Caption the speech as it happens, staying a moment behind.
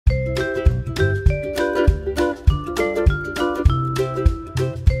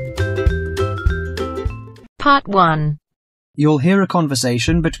Part 1. You'll hear a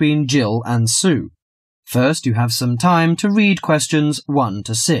conversation between Jill and Sue. First, you have some time to read questions 1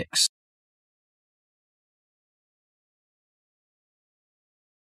 to 6.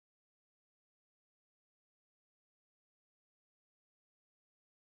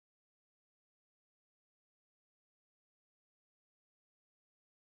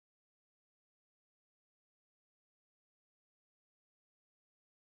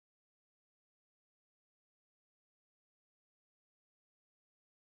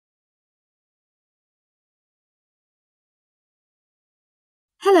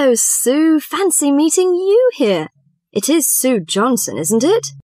 Hello, Sue. Fancy meeting you here. It is Sue Johnson, isn't it?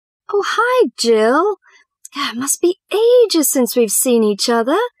 Oh, hi, Jill. Must be ages since we've seen each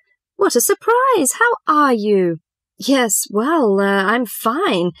other. What a surprise. How are you? Yes, well, I'm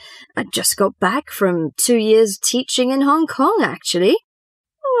fine. I just got back from 2 years teaching in Hong Kong, actually.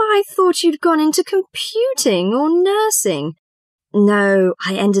 Oh, I thought you'd gone into computing or nursing. No,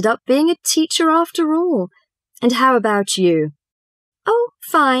 I ended up being a teacher after all. And how about you? Oh,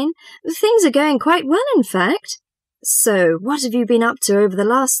 fine. Things are going quite well, in fact. So, what have you been up to over the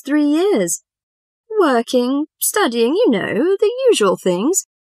last 3 years? Working, studying, you know, the usual things.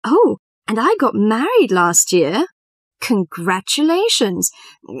 Oh, and I got married last year. Congratulations.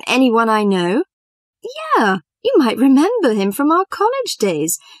 Anyone I know? Yeah, you might remember him from our college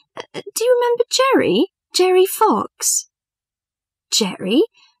days. Do you remember Jerry? Jerry Fox? Jerry?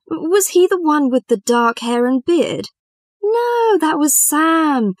 Was he the one with the dark hair and beard? No, that was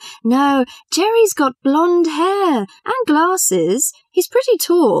Sam. No, Jerry's got blonde hair and glasses. He's pretty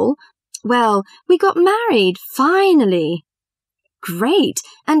tall. Well, we got married, finally. Great.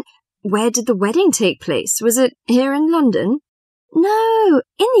 And where did the wedding take place? Was it here in London? No,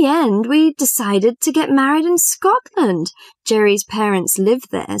 in the end, we decided to get married in Scotland. Jerry's parents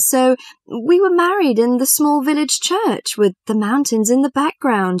lived there, so we were married in the small village church with the mountains in the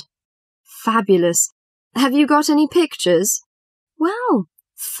background. Fabulous. Have you got any pictures? Well,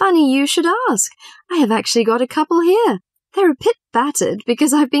 funny you should ask. I have actually got a couple here. They're a bit battered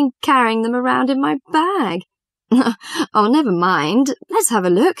because I've been carrying them around in my bag. Oh, never mind. Let's have a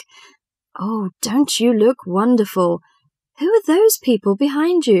look. Oh, don't you look wonderful? Who are those people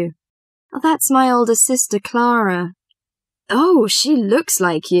behind you? Oh, that's my older sister, Clara. Oh, she looks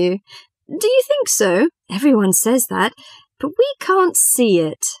like you. Do you think so? Everyone says that, but we can't see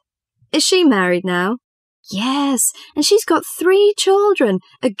it. Is she married now? Yes, and she's got 3 children,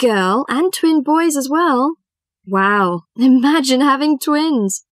 a girl and twin boys as well. Wow, imagine having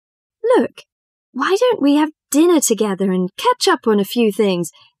twins. Look, why don't we have dinner together and catch up on a few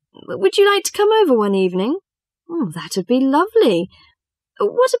things? Would you like to come over one evening? Oh, that'd be lovely.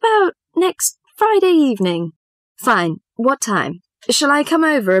 What about next Friday evening? Fine, what time? Shall I come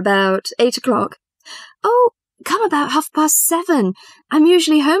over about 8 o'clock? Oh, come about 7:30. I'm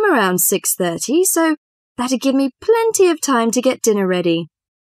usually home around 6:30, so that'd give me plenty of time to get dinner ready.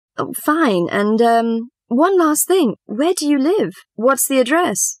 Oh, fine, and one last thing. Where do you live? What's the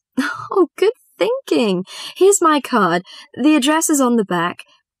address? Oh, good thinking. Here's my card. The address is on the back.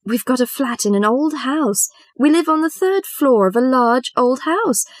 We've got a flat in an old house. We live on the 3rd floor of a large old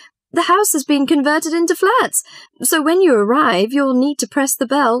house. The house has been converted into flats, so when you arrive, you'll need to press the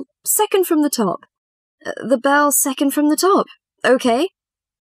bell, second from the top. The bell second from the top, okay?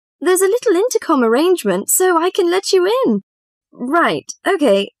 There's a little intercom arrangement, so I can let you in. Right,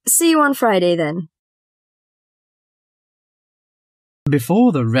 okay, see you on Friday then.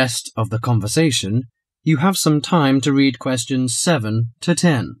 Before the rest of the conversation, you have some time to read questions 7 to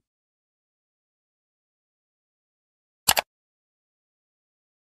 10.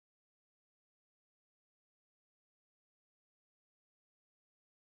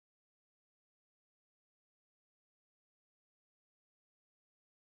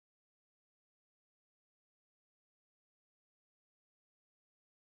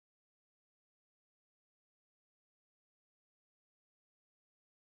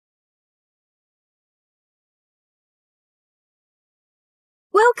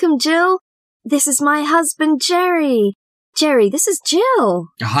 Welcome, Jill. This is my husband, Jerry. Jerry, this is Jill.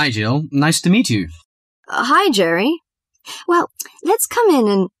 Hi, Jill. Nice to meet you. Hi, Jerry. Well, let's come in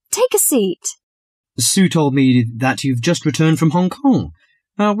and take a seat. Sue told me that you've just returned from Hong Kong.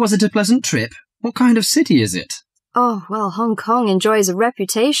 Was it a pleasant trip? What kind of city is it? Oh, well, Hong Kong enjoys a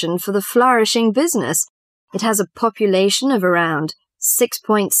reputation for the flourishing business. It has a population of around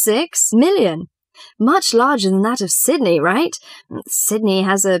 6.6 million. Much larger than that of Sydney, right? Sydney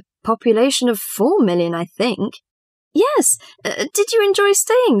has a population of 4 million, I think. Yes, did you enjoy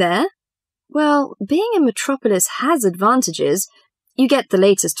staying there? Well, being a metropolis has advantages. You get the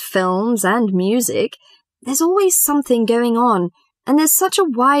latest films and music. There's always something going on, and there's such a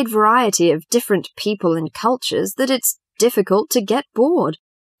wide variety of different people and cultures that it's difficult to get bored.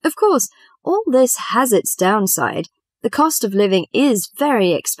 Of course, all this has its downside. The cost of living is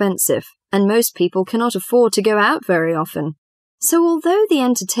very expensive, and most people cannot afford to go out very often. So although the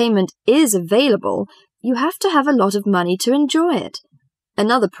entertainment is available, you have to have a lot of money to enjoy it.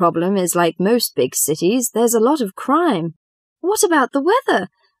 Another problem is, like most big cities, there's a lot of crime. What about the weather?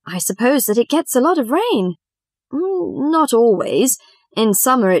 I suppose that it gets a lot of rain. Not always. In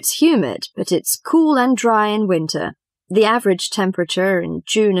summer it's humid, but it's cool and dry in winter. The average temperature in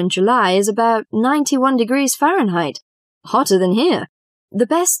June and July is about 91 degrees Fahrenheit. Hotter than here. The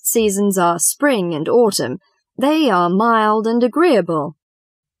best seasons are spring and autumn. They are mild and agreeable.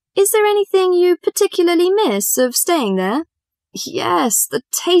 Is there anything you particularly miss of staying there? Yes, the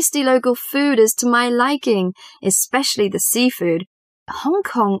tasty local food is to my liking, especially the seafood. Hong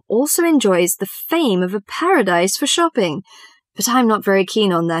Kong also enjoys the fame of a paradise for shopping, but I'm not very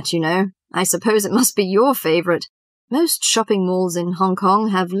keen on that, you know. I suppose it must be your favourite. Most shopping malls in Hong Kong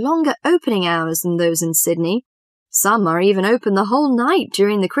have longer opening hours than those in Sydney. Some are even open the whole night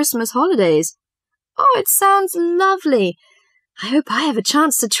during the Christmas holidays. Oh, it sounds lovely. I hope I have a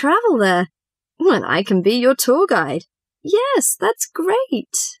chance to travel there. And I can be your tour guide. Yes, that's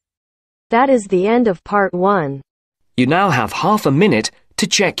great. That is the end of part 1. You now have half a minute to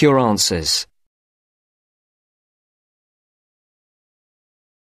check your answers.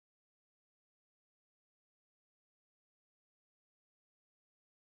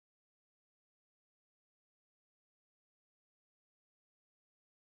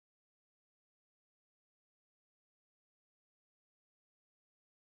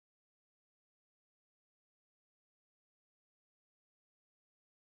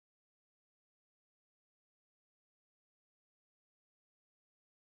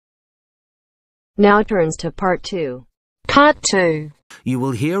 Now turns to part 2. Part 2. You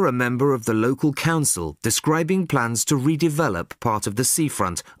will hear a member of the local council describing plans to redevelop part of the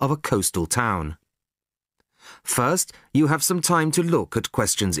seafront of a coastal town. First, you have some time to look at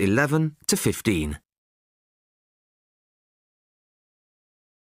questions 11 to 15.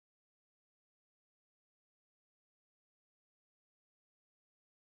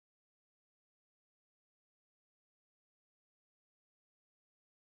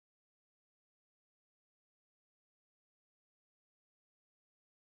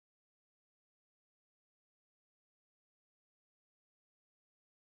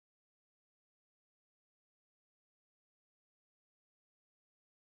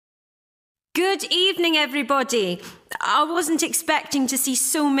 Good evening, everybody. I wasn't expecting to see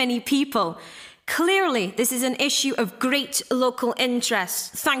so many people. Clearly, this is an issue of great local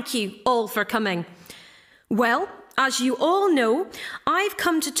interest. Thank you all for coming. Well, as you all know, I've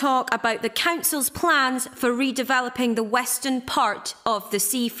come to talk about the Council's plans for redeveloping the western part of the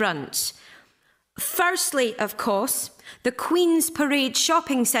seafront. Firstly, of course, the Queen's Parade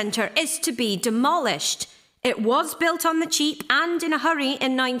shopping centre is to be demolished. It was built on the cheap and in a hurry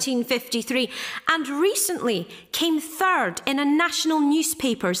in 1953 and recently came third in a national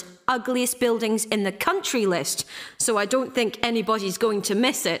newspaper's ugliest buildings in the country list, so I don't think anybody's going to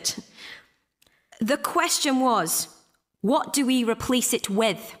miss it. The question was, what do we replace it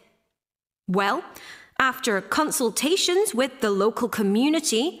with? Well, after consultations with the local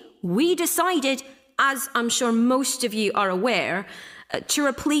community, we decided, as I'm sure most of you are aware, to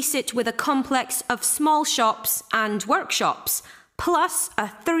replace it with a complex of small shops and workshops, plus a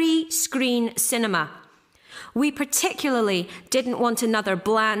 3-screen cinema. We particularly didn't want another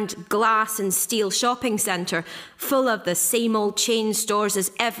bland glass and steel shopping centre full of the same old chain stores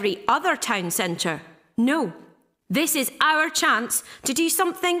as every other town centre. No, this is our chance to do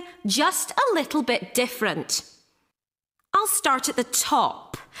something just a little bit different. I'll start at the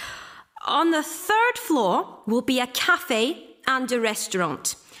top. On the 3rd floor will be a cafe and a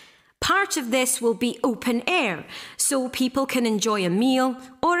restaurant. Part of this will be open air, so people can enjoy a meal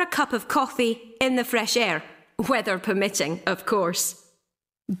or a cup of coffee in the fresh air, weather permitting, of course.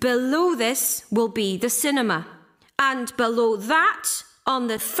 Below this will be the cinema, and below that, on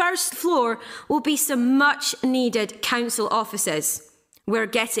the 1st floor, will be some much-needed council offices. We're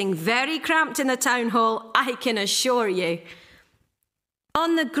getting very cramped in the town hall, I can assure you.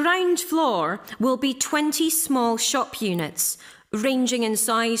 On the ground floor will be 20 small shop units, ranging in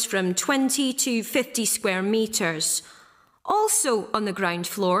size from 20 to 50 square metres. Also on the ground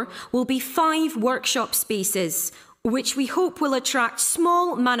floor will be 5 workshop spaces, which we hope will attract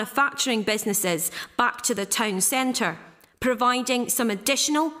small manufacturing businesses back to the town centre, providing some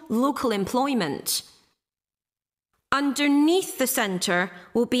additional local employment. Underneath the centre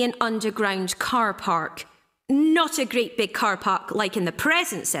will be an underground car park, Not a great big car park like in the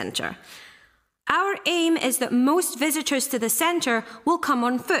present centre. Our aim is that most visitors to the centre will come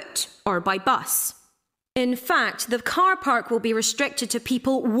on foot or by bus. In fact, the car park will be restricted to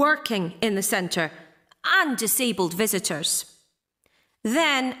people working in the centre and disabled visitors.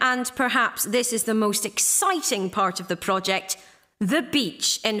 Then, and perhaps this is the most exciting part of the project, the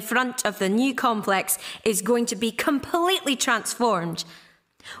beach in front of the new complex is going to be completely transformed.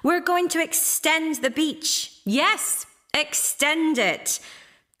 We're going to extend the beach. Yes, extend it.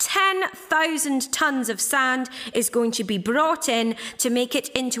 10,000 tonnes of sand is going to be brought in to make it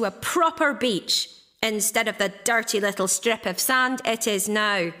into a proper beach, instead of the dirty little strip of sand it is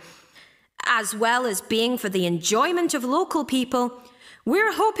now. As well as being for the enjoyment of local people,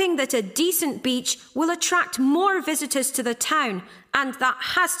 we're hoping that a decent beach will attract more visitors to the town, and that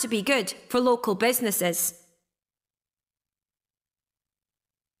has to be good for local businesses.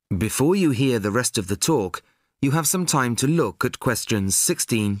 Before you hear the rest of the talk, you have some time to look at questions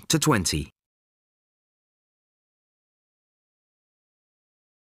 16 to 20.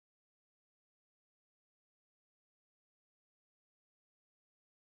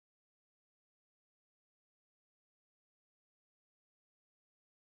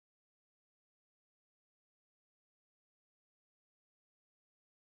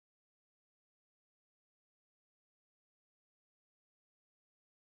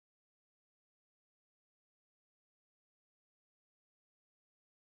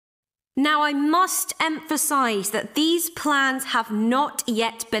 Now, I must emphasise that these plans have not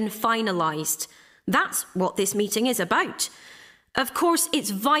yet been finalised. That's what this meeting is about. Of course,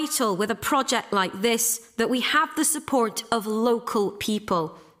 it's vital with a project like this that we have the support of local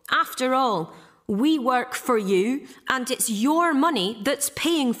people. After all, we work for you, and it's your money that's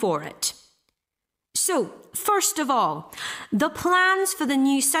paying for it. So, first of all, the plans for the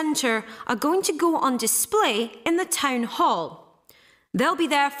new centre are going to go on display in the town hall. They'll be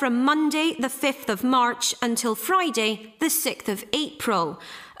there from Monday the 5th of March until Friday the 6th of April.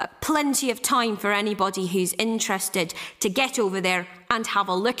 Plenty of time for anybody who's interested to get over there and have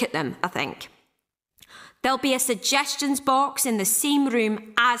a look at them, I think. There'll be a suggestions box in the same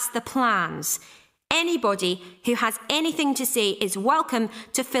room as the plans. Anybody who has anything to say is welcome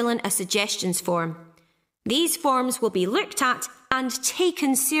to fill in a suggestions form. These forms will be looked at and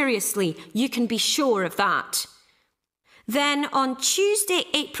taken seriously, you can be sure of that. Then on Tuesday,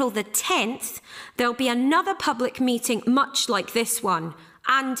 April the 10th, there'll be another public meeting much like this one,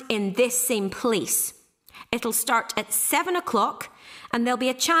 and in this same place. It'll start at 7 o'clock, and there'll be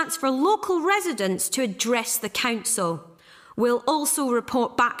a chance for local residents to address the council. We'll also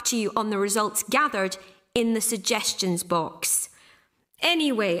report back to you on the results gathered in the suggestions box.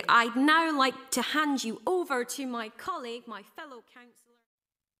 Anyway, I'd now like to hand you over to my colleague, my fellow councillor.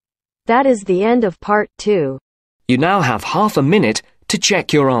 That is the end of part 2. You now have half a minute to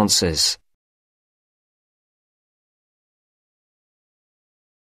check your answers.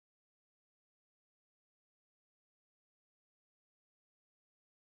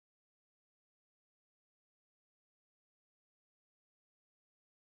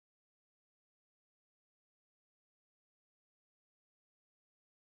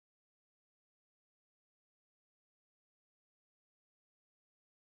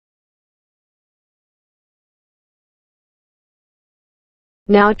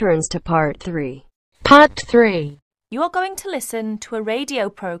 Now turns to part 3. Part 3. You are going to listen to a radio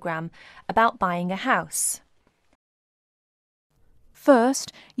programme about buying a house.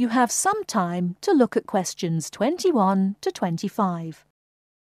 First, you have some time to look at questions 21 to 25.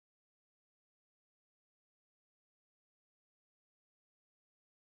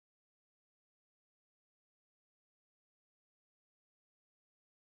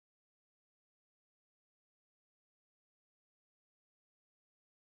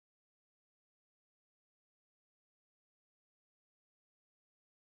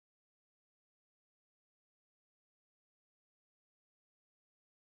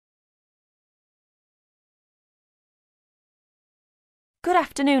 Good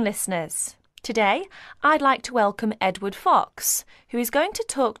afternoon, listeners. Today, I'd like to welcome Edward Fox, who is going to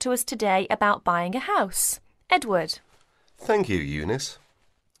talk to us today about buying a house. Edward. Thank you, Eunice.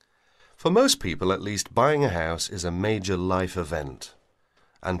 For most people, at least, buying a house is a major life event,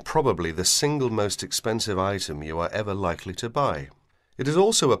 and probably the single most expensive item you are ever likely to buy. It is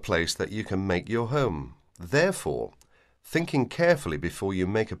also a place that you can make your home. Therefore, thinking carefully before you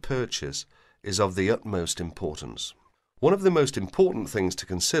make a purchase is of the utmost importance. One of the most important things to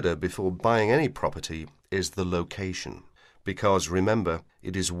consider before buying any property is the location, because remember,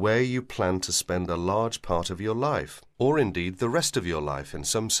 it is where you plan to spend a large part of your life, or indeed the rest of your life in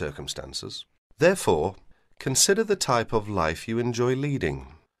some circumstances. Therefore, Consider the type of life you enjoy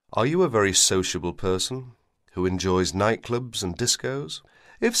leading. Are you a very sociable person who enjoys nightclubs and discos?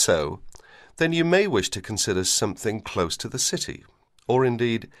 If so, then you may wish to consider something close to the city, or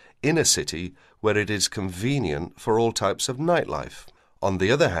indeed in a city where it is convenient for all types of nightlife. On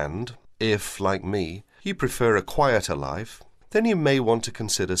the other hand, if, like me, you prefer a quieter life, then you may want to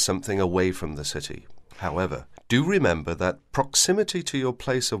consider something away from the city. However, do remember that proximity to your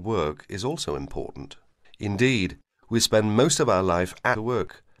place of work is also important. Indeed, we spend most of our life at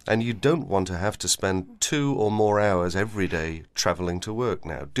work, and you don't want to have to spend 2 or more hours every day travelling to work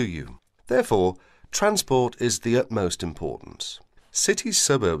now, do you? Therefore, transport is the utmost importance. City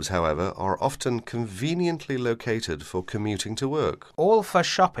suburbs, however, are often conveniently located for commuting to work, All for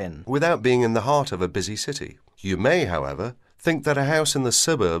shopping. without being in the heart of a busy city. You may, however, think that a house in the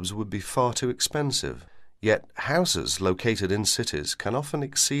suburbs would be far too expensive. Yet houses located in cities can often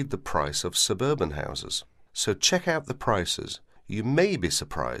exceed the price of suburban houses. So check out the prices. You may be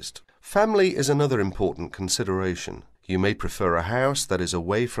surprised. Family is another important consideration. You may prefer a house that is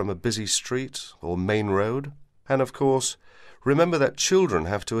away from a busy street or main road. And of course, remember that children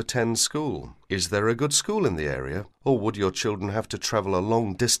have to attend school. Is there a good school in the area, or would your children have to travel a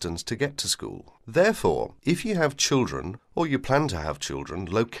long distance to get to school? Therefore, if you have children, or you plan to have children,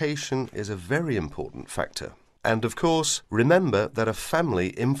 location is a very important factor. And of course, remember that a family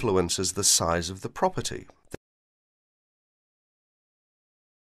influences the size of the property.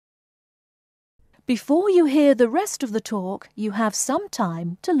 Before you hear the rest of the talk, you have some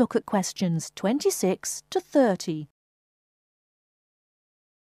time to look at questions 26 to 30.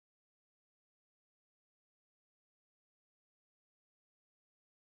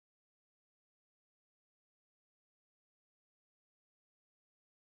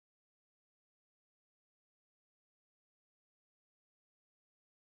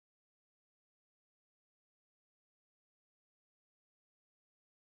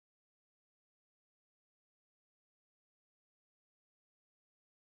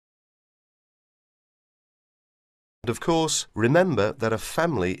 And of course, remember that a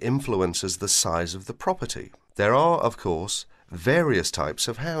family influences the size of the property. There are, of course, various types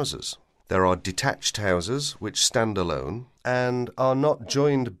of houses. There are detached houses which stand alone and are not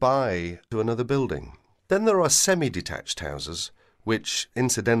joined by to another building. Then there are semi-detached houses, which,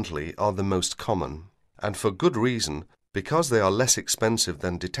 incidentally, are the most common, and for good reason, because they are less expensive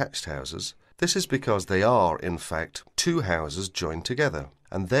than detached houses. This is because they are, in fact, 2 houses joined together,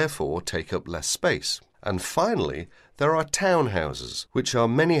 and therefore take up less space. And finally, there are townhouses, which are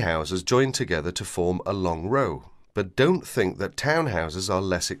many houses joined together to form a long row. But don't think that townhouses are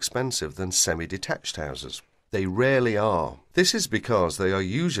less expensive than semi-detached houses. They rarely are. This is because they are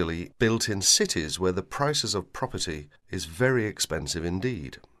usually built in cities where the prices of property is very expensive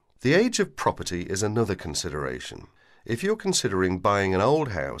indeed. The age of property is another consideration. If you're considering buying an old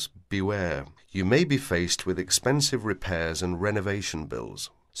house, beware. You may be faced with expensive repairs and renovation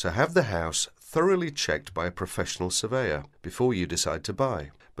bills. So have the house thoroughly checked by a professional surveyor before you decide to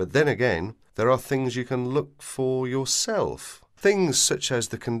buy. But then again, there are things you can look for yourself. Things such as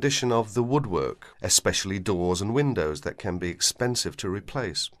the condition of the woodwork, especially doors and windows that can be expensive to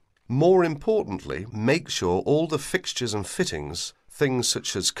replace. More importantly, make sure all the fixtures and fittings, things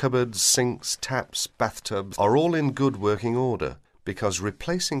such as cupboards, sinks, taps, bathtubs, are all in good working order, because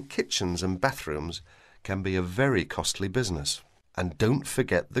replacing kitchens and bathrooms can be a very costly business. And don't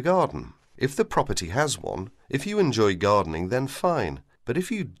forget the garden. If the property has one, if you enjoy gardening, then fine. But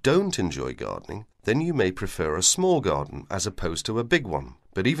if you don't enjoy gardening, then you may prefer a small garden as opposed to a big one.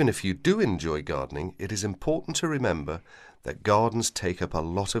 But even if you do enjoy gardening, it is important to remember that gardens take up a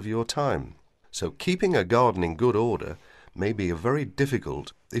lot of your time. So keeping a garden in good order may be very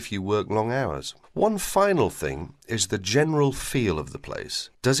difficult if you work long hours. One final thing is the general feel of the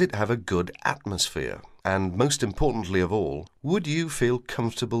place. Does it have a good atmosphere? And most importantly of all, would you feel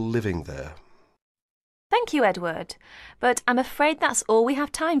comfortable living there? Thank you, Edward. But I'm afraid that's all we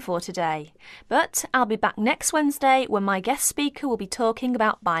have time for today. But I'll be back next Wednesday when my guest speaker will be talking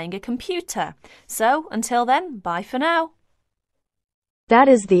about buying a computer. So until then, bye for now. That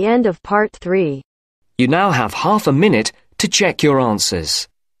is the end of part 3. You now have half a minute to check your answers.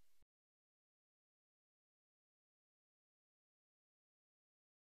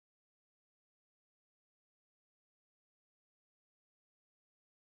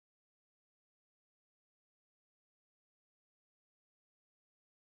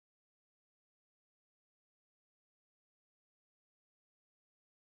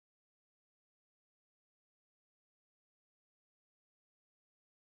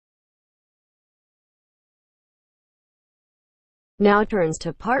 Now turns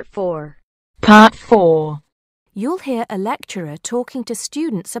to part 4. Part 4. You'll hear a lecturer talking to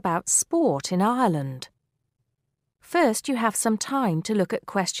students about sport in Ireland. First, you have some time to look at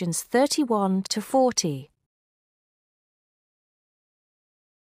questions 31 to 40.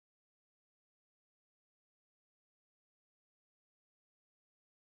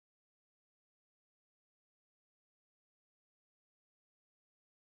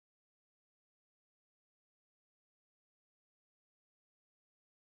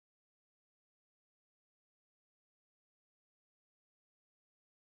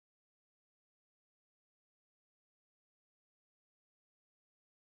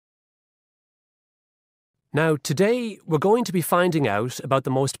 Now, today we're going to be finding out about the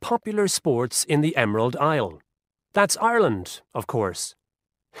most popular sports in the Emerald Isle. That's Ireland, of course.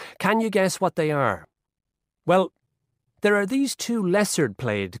 Can you guess what they are? Well, there are these two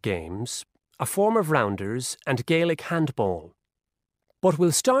lesser-played games, a form of rounders and Gaelic handball. But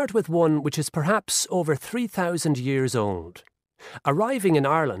we'll start with one which is perhaps over 3,000 years old, arriving in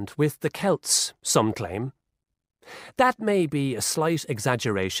Ireland with the Celts, some claim. That may be a slight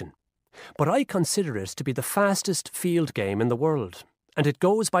exaggeration, but I consider it to be the fastest field game in the world, and it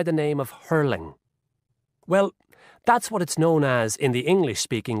goes by the name of hurling. Well, that's what it's known as in the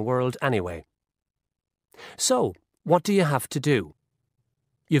English-speaking world anyway. So, what do you have to do?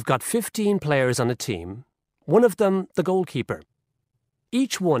 You've got 15 players on a team, one of them the goalkeeper.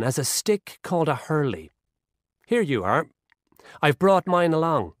 Each one has a stick called a hurley. Here you are. I've brought mine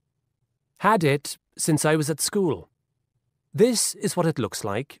along. Had it since I was at school. This is what it looks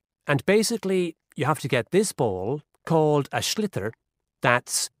like. And basically, you have to get this ball, called a sliotar,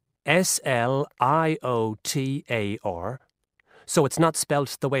 that's S-L-I-O-T-A-R, so it's not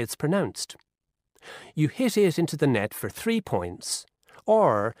spelt the way it's pronounced. You hit it into the net for 3 points,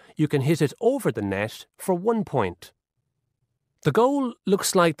 or you can hit it over the net for 1 point. The goal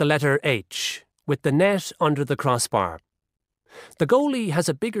looks like the letter H, with the net under the crossbar. The goalie has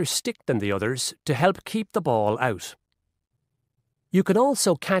a bigger stick than the others to help keep the ball out. You can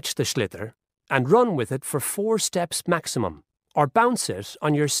also catch the sliotar and run with it for 4 steps maximum, or bounce it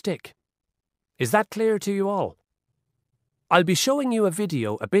on your stick. Is that clear to you all? I'll be showing you a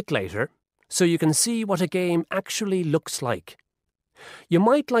video a bit later, so you can see what a game actually looks like. You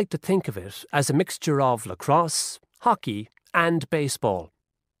might like to think of it as a mixture of lacrosse, hockey, and baseball.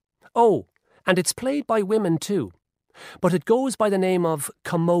 Oh, and it's played by women too, but it goes by the name of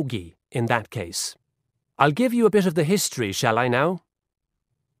camogie in that case. I'll give you a bit of the history, shall I now?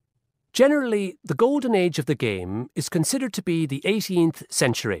 Generally, the golden age of the game is considered to be the 18th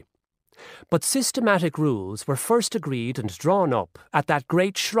century. But systematic rules were first agreed and drawn up at that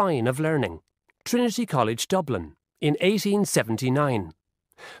great shrine of learning, Trinity College Dublin, in 1879,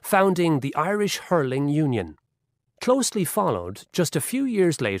 founding the Irish Hurling Union, closely followed just a few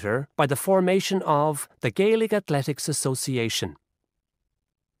years later by the formation of the Gaelic Athletics Association.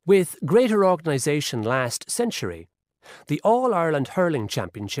 With greater organisation last century, the All-Ireland Hurling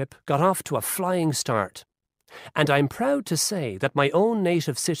Championship got off to a flying start, and I'm proud to say that my own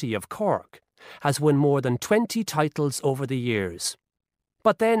native city of Cork has won more than 20 titles over the years.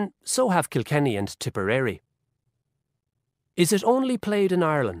 But then, so have Kilkenny and Tipperary. Is it only played in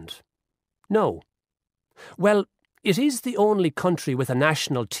Ireland? No. Well, it is the only country with a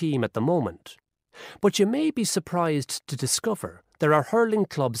national team at the moment, but you may be surprised to discover there are hurling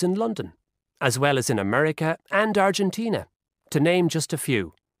clubs in London, as well as in America and Argentina, to name just a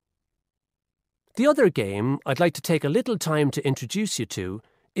few. The other game I'd like to take a little time to introduce you to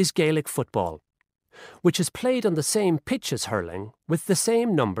is Gaelic football, which is played on the same pitch as hurling with the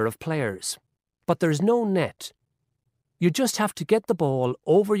same number of players. But there's no net. You just have to get the ball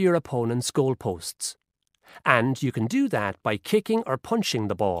over your opponent's goalposts. And you can do that by kicking or punching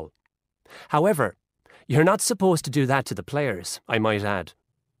the ball. However, you're not supposed to do that to the players, I might add.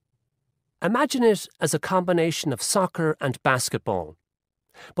 Imagine it as a combination of soccer and basketball.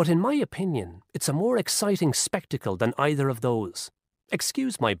 But in my opinion, it's a more exciting spectacle than either of those.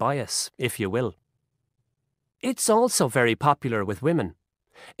 Excuse my bias, if you will. It's also very popular with women.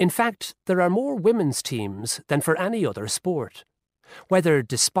 In fact, there are more women's teams than for any other sport. Whether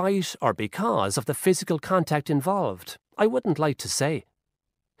despite or because of the physical contact involved, I wouldn't like to say.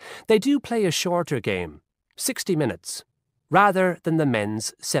 They do play a shorter game, 60 minutes, rather than the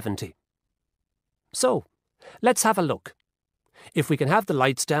men's 70. So, let's have a look. If we can have the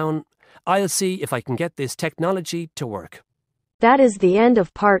lights down, I'll see if I can get this technology to work. That is the end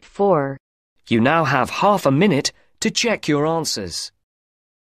of part 4. You now have half a minute to check your answers.